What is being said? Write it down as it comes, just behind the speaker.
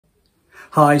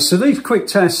Hi, so these quick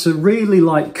tests are really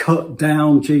like cut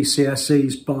down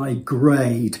GCSEs by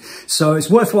grade. So it's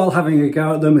worthwhile having a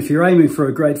go at them. If you're aiming for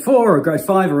a grade 4 or a grade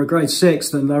 5 or a grade 6,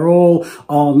 then they're all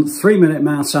on 3-Minute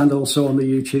Maths and also on the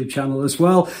YouTube channel as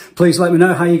well. Please let me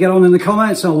know how you get on in the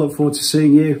comments. I'll look forward to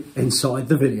seeing you inside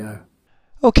the video.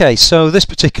 Okay, so this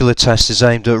particular test is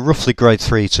aimed at roughly grade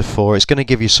 3 to 4. It's going to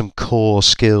give you some core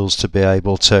skills to be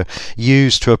able to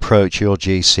use to approach your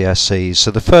GCSEs. So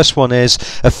the first one is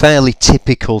a fairly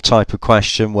typical type of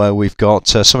question where we've got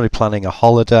somebody planning a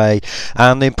holiday,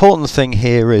 and the important thing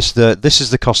here is that this is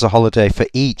the cost of the holiday for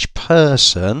each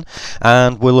person,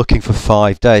 and we're looking for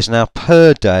 5 days. Now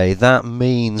per day, that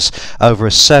means over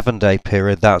a 7-day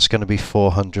period that's going to be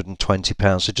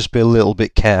 £420, so just be a little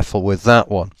bit careful with that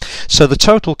one. So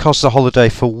the total cost of the holiday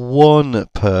for one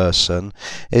person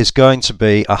is going to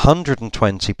be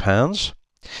 £120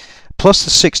 plus the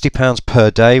 £60 per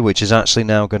day, which is actually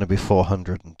now going to be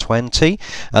 £420,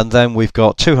 and then we've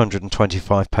got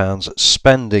 £225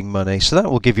 spending money, so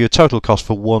that will give you a total cost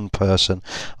for one person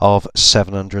of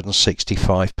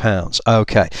 £765.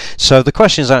 Okay, so the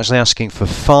question is actually asking for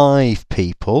 5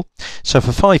 people. So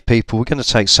for 5 people, we're going to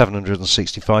take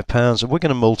 £765 and we're going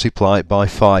to multiply it by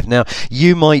 5. Now,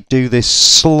 you might do this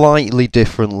slightly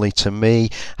differently to me,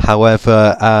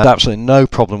 however, absolutely no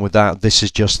problem with that. This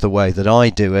is just the way that I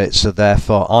do it, so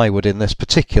therefore I would in this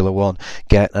particular one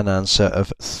get an answer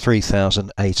of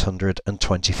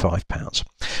 £3,825.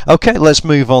 Okay, let's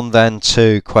move on then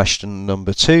to question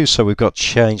number 2. So we've got to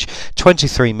change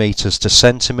 23 metres to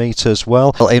centimetres.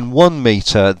 Well, in 1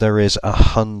 metre there is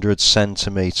 100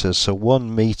 centimetres, so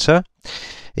 1 metre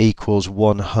equals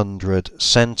 100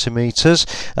 centimetres.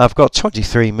 I've got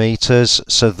 23 metres,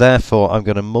 so therefore I'm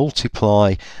going to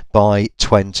multiply by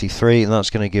 23, and that's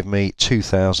going to give me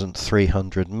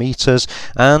 2,300 metres,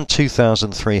 and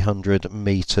 2,300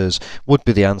 metres would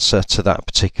be the answer to that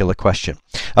particular question.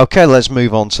 Okay, let's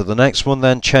move on to the next one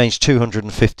then. Change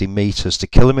 250 metres to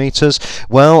kilometres.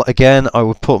 Well, again, I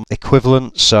would put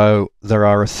equivalent, so there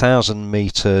are 1,000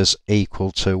 metres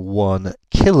equal to 1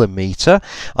 kilometre.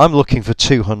 I'm looking for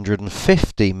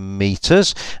 250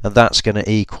 metres, and that's going to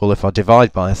equal, if I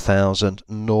divide by 1,000,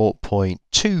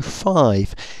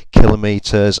 0.25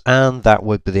 kilometres, and that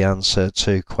would be the answer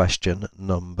to question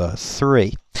number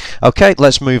 3. Okay,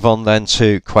 let's move on then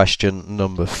to question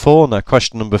number 4. Now,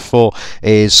 question number 4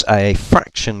 is a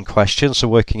fraction question, so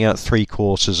working out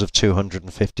 3/4 of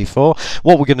 254.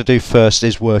 What we're going to do first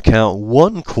is work out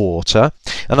 1/4,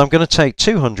 and I'm going to take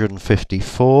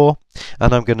 254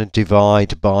 and I'm going to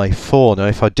divide by 4. Now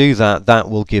if I do that, that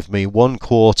will give me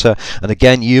 1/4, and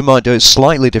again you might do it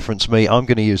slightly different to me. I'm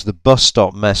going to use the bus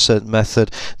stop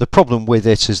method. The problem with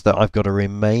it is that I've got a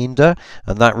remainder,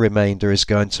 and that remainder is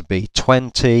going to be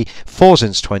 20. 4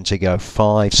 into 20 go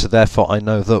 5, so therefore I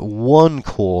know that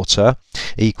 1/4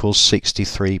 equals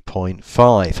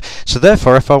 63.5. So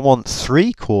therefore if I want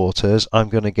 3/4, I'm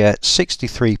going to get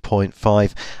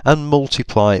 63.5 and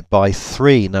multiply it by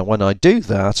 3. Now when I do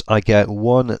that, I get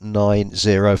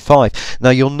 1905.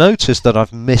 Now you'll notice that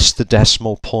I've missed the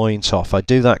decimal point off. I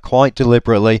do that quite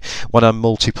deliberately when I'm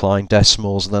multiplying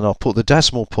decimals, and then I'll put the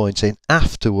decimal point in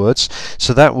afterwards,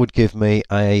 so that would give me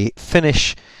a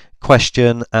finish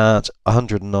question at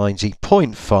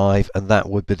 190.5, and that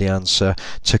would be the answer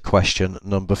to question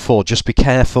number 4. Just be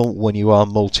careful when you are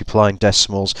multiplying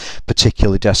decimals,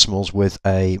 particularly decimals with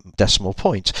a decimal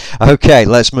point. Okay,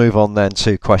 let's move on then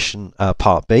to question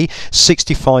part B.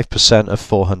 65% of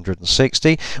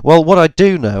 460. Well, what I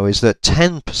do know is that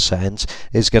 10%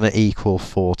 is going to equal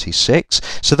 46,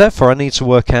 so therefore I need to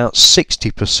work out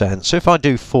 60%. So if I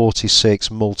do 46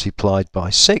 multiplied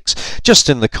by 6, just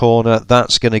in the corner,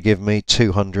 that's going to give me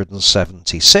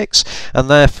 276, and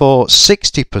therefore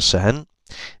 60%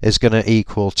 is going to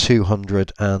equal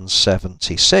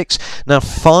 276. Now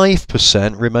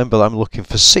 5%, remember I'm looking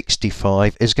for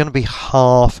 65, is going to be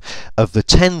half of the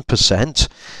 10%,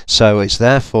 so it's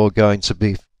therefore going to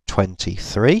be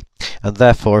 23, and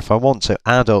therefore if I want to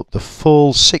add up the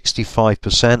full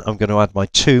 65%, I'm going to add my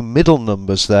 2 middle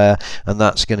numbers there, and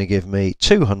that's going to give me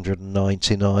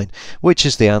 299, which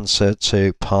is the answer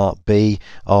to part B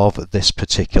of this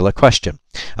particular question.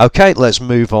 Okay, let's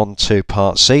move on to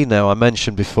part C. Now I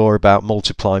mentioned before about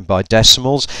multiplying by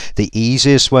decimals. The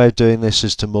easiest way of doing this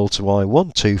is to multiply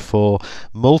 124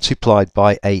 multiplied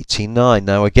by 89.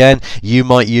 Now again, you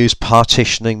might use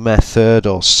partitioning method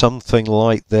or something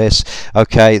like this.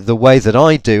 Okay, the way that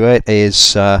I do it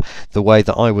is the way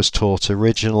that I was taught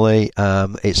originally.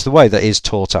 It's the way that is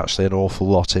taught actually an awful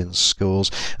lot in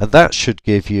schools, and that should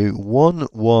give you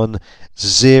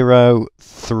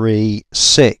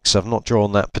 11036. I've not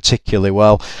drawn that particularly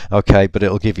well, okay, but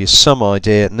it'll give you some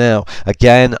idea. Now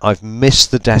again, I've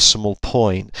missed the decimal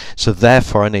point, so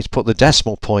therefore I need to put the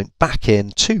decimal point back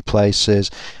in 2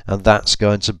 places, and that's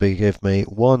going to give me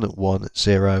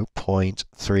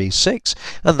 110.36,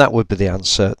 and that would be the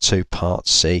answer to part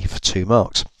C for 2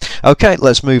 marks. Okay,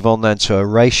 let's move on then to a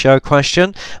ratio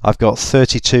question. I've got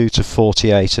 32 to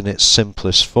 48 in its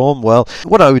simplest form. Well,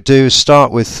 what I would do is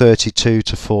start with 32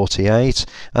 to 48,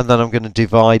 and then I'm going to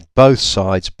divide both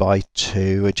sides by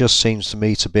 2. It just seems to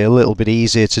me to be a little bit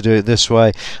easier to do it this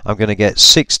way. I'm going to get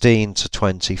 16 to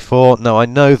 24. Now I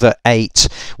know that 8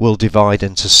 will divide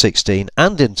into 16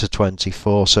 and into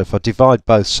 24, so if I divide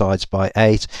both sides by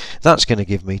 8, that's going to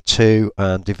give me 2,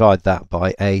 and divide that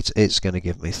by 8, it's going to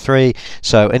give me 3.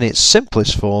 So in its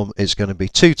simplest form, it's going to be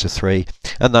 2 to 3,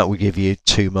 and that will give you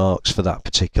 2 marks for that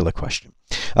particular question.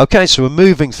 Okay, so we're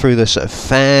moving through this at a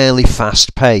fairly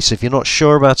fast pace. If you're not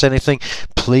sure about anything,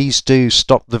 please do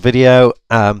stop the video,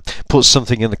 put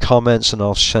something in the comments, and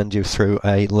I'll send you through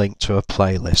a link to a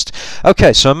playlist.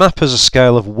 Okay, so a map has a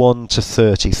scale of 1 to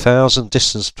 30,000.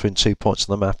 Distance between 2 points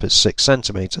on the map is 6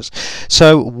 centimeters.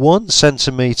 So 1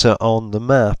 centimeter on the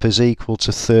map is equal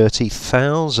to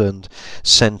 30,000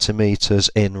 centimeters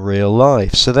in real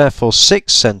life. So therefore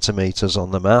 6 centimeters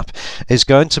on the map is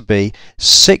going to be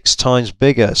 6 times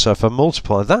bigger. So if I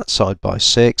multiply that side by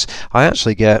 6, I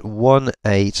actually get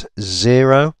 180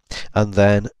 and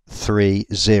then 3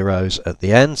 zeros at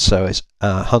the end, so it's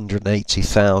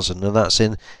 180,000, and that's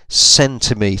in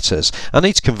centimeters. I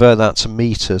need to convert that to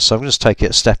meters, so I'm going to take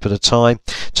it a step at a time.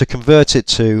 To convert it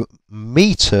to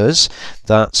meters,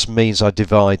 that means I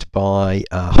divide by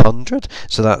 100,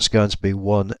 so that's going to be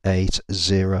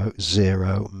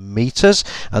 1800 meters.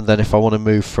 And then if I want to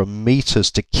move from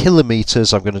meters to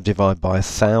kilometers, I'm going to divide by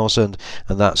 1000,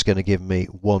 and that's going to give me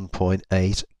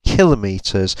 1.8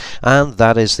 kilometers, and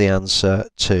that is the answer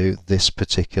to this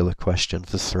particular question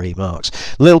for 3 marks.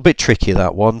 A little bit tricky,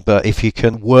 that one, but if you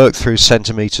can work through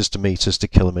centimeters to meters to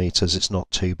kilometers, it's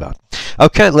not too bad.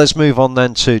 Okay, let's move on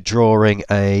then to drawing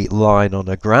a line on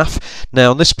a graph. Now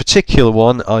on this particular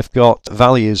one, I've got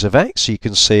values of x, you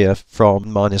can see from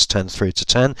 -10 through to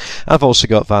 10. I've also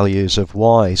got values of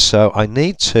y, so I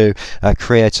need to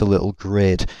create a little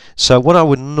grid. So what I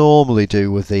would normally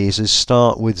do with these is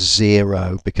start with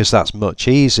 0, because that's much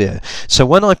easier. So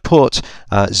when I put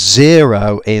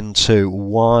 0 into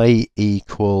y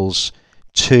equals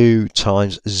 2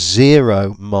 times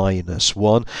 0 minus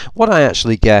 1, what I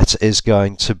actually get is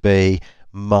going to be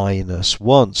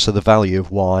 -1. So the value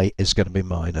of y is going to be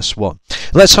 -1.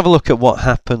 Let's have a look at what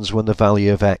happens when the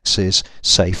value of x is,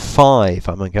 say, 5.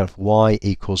 I'm going to go y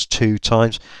equals 2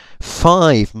 times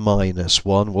 5 minus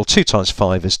 1. Well, 2 times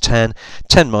 5 is 10.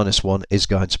 10 minus 1 is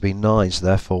going to be 9, so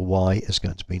therefore y is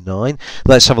going to be 9.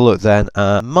 Let's have a look then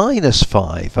at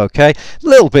 -5. Okay, a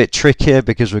little bit trickier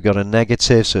because we've got a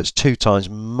negative, so it's 2 times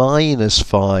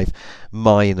 -5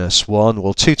 minus 1.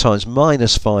 Well, 2 times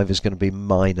 -5 is going to be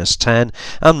 -10,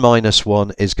 and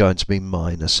 -1 is going to be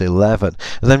 -11.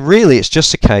 And then really it's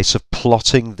just a case of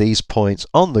plotting these points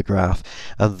on the graph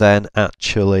and then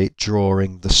actually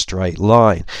drawing the straight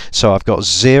line. So I've got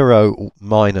 0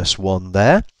 minus 1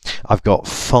 there. I've got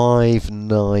 5,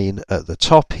 9 at the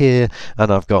top here,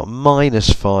 and I've got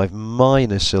 -5,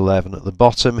 -11 at the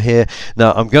bottom here.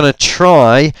 Now I'm going to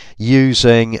try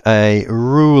using a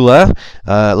ruler.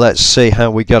 Let's see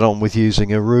how we get on with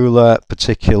using a ruler,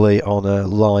 particularly on a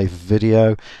live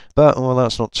video. But, well,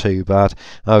 that's not too bad.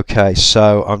 Okay,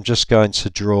 so I'm just going to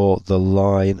draw the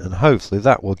line, and hopefully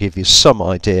that will give you some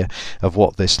idea of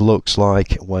what this looks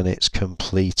like when it's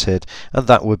completed, and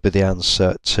that would be the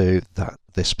answer to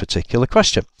this particular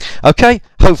question. Okay,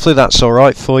 hopefully that's all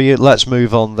right for you. Let's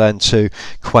move on then to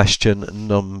question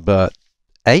number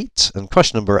 8, and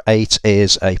question number 8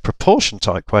 is a proportion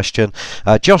type question.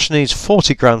 Josh needs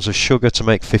 40 grams of sugar to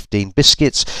make 15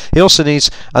 biscuits. He also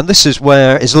needs, and this is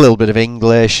where it's a little bit of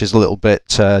English, is a little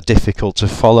bit difficult to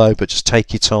follow, but just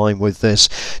take your time with this.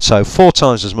 So 4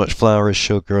 times as much flour as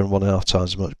sugar and 1.5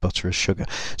 times as much butter as sugar.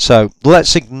 So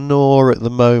let's ignore at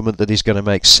the moment that he's going to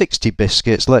make 60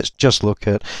 biscuits. Let's just look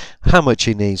at how much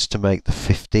he needs to make the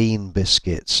 15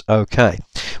 biscuits. Okay,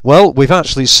 well, we've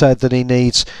actually said that he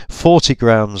needs 40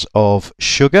 grams of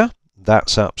sugar.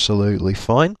 That's absolutely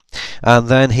fine. And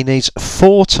then he needs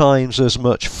 4 times as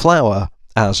much flour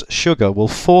as sugar. Well,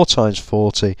 4 times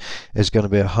 40 is going to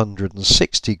be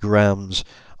 160 grams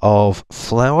of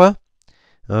flour.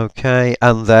 Okay,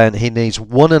 and then he needs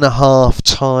 1.5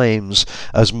 times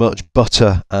as much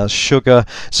butter as sugar,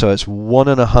 so it's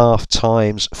 1.5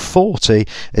 times 40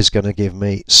 is going to give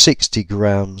me 60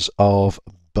 grams of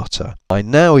butter.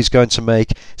 Now he's going to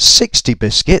make 60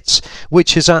 biscuits,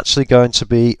 which is actually going to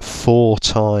be 4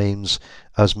 times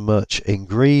as much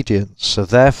ingredients. So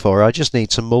therefore I just need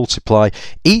to multiply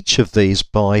each of these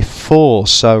by 4.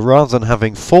 So rather than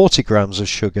having 40 grams of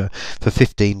sugar for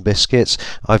 15 biscuits,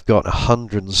 I've got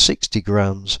 160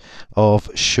 grams of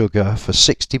sugar for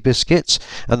 60 biscuits,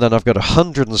 and then I've got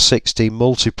 160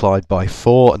 multiplied by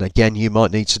 4, and again you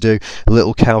might need to do a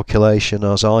little calculation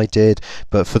as I did,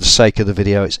 but for the sake of the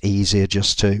video it's easier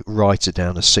just to write it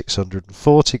down as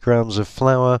 640 grams of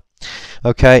flour.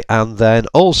 Okay, and then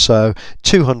also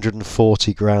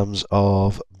 240 grams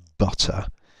of butter.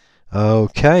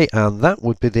 Okay, and that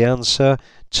would be the answer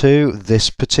to this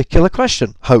particular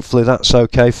question. Hopefully that's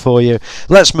okay for you.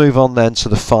 Let's move on then to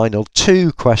the final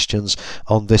 2 questions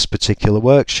on this particular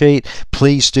worksheet.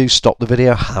 Please do stop the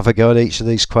video, have a go at each of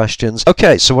these questions.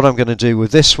 Okay, so what I'm going to do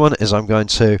with this one is I'm going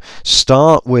to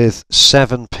start with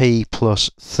 7p plus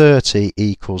 30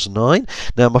 equals 9.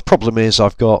 Now my problem is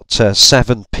I've got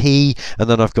 7p and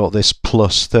then I've got this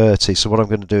plus 30, so what I'm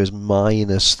going to do is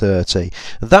minus 30.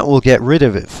 And that will get rid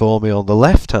of it for me on the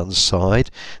left hand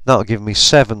side. That'll give me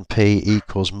 7p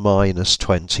equals minus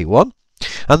 21.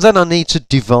 And then I need to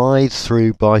divide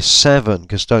through by 7,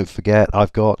 because don't forget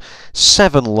I've got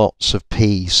 7 lots of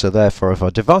p, so therefore if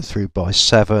I divide through by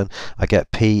 7 I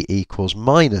get p equals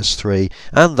minus 3,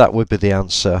 and that would be the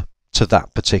answer to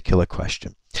that particular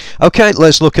question. Okay,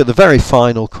 let's look at the very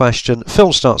final question.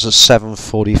 Film starts at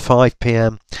 7:45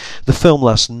 p.m. The film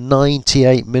lasts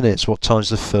 98 minutes. What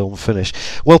time's the film finish?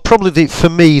 Well, probably for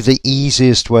me the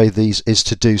easiest way is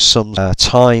to do some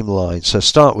timeline. So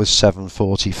start with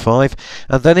 7:45,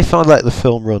 and then if I let the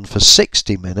film run for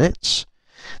 60 minutes,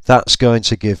 that's going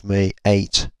to give me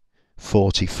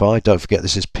 8:45. Don't forget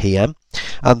this is PM.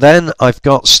 And then I've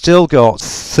still got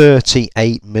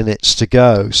 38 minutes to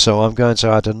go, so I'm going to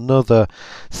add another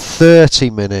 30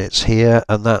 minutes here,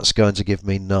 and that's going to give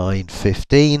me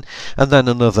 9:15, and then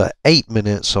another 8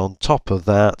 minutes on top of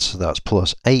that, so that's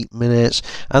plus 8 minutes,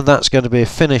 and that's going to be a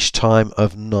finish time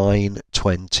of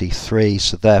 9:23.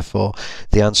 So therefore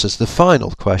the answer to the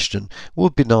final question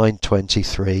would be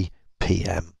 9:23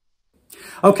 p.m.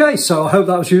 Okay, so I hope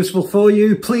that was useful for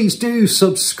you. Please do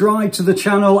subscribe to the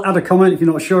channel, add a comment if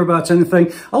you're not sure about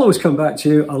anything. I'll always come back to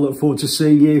you. I look forward to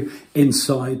seeing you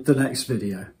inside the next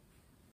video.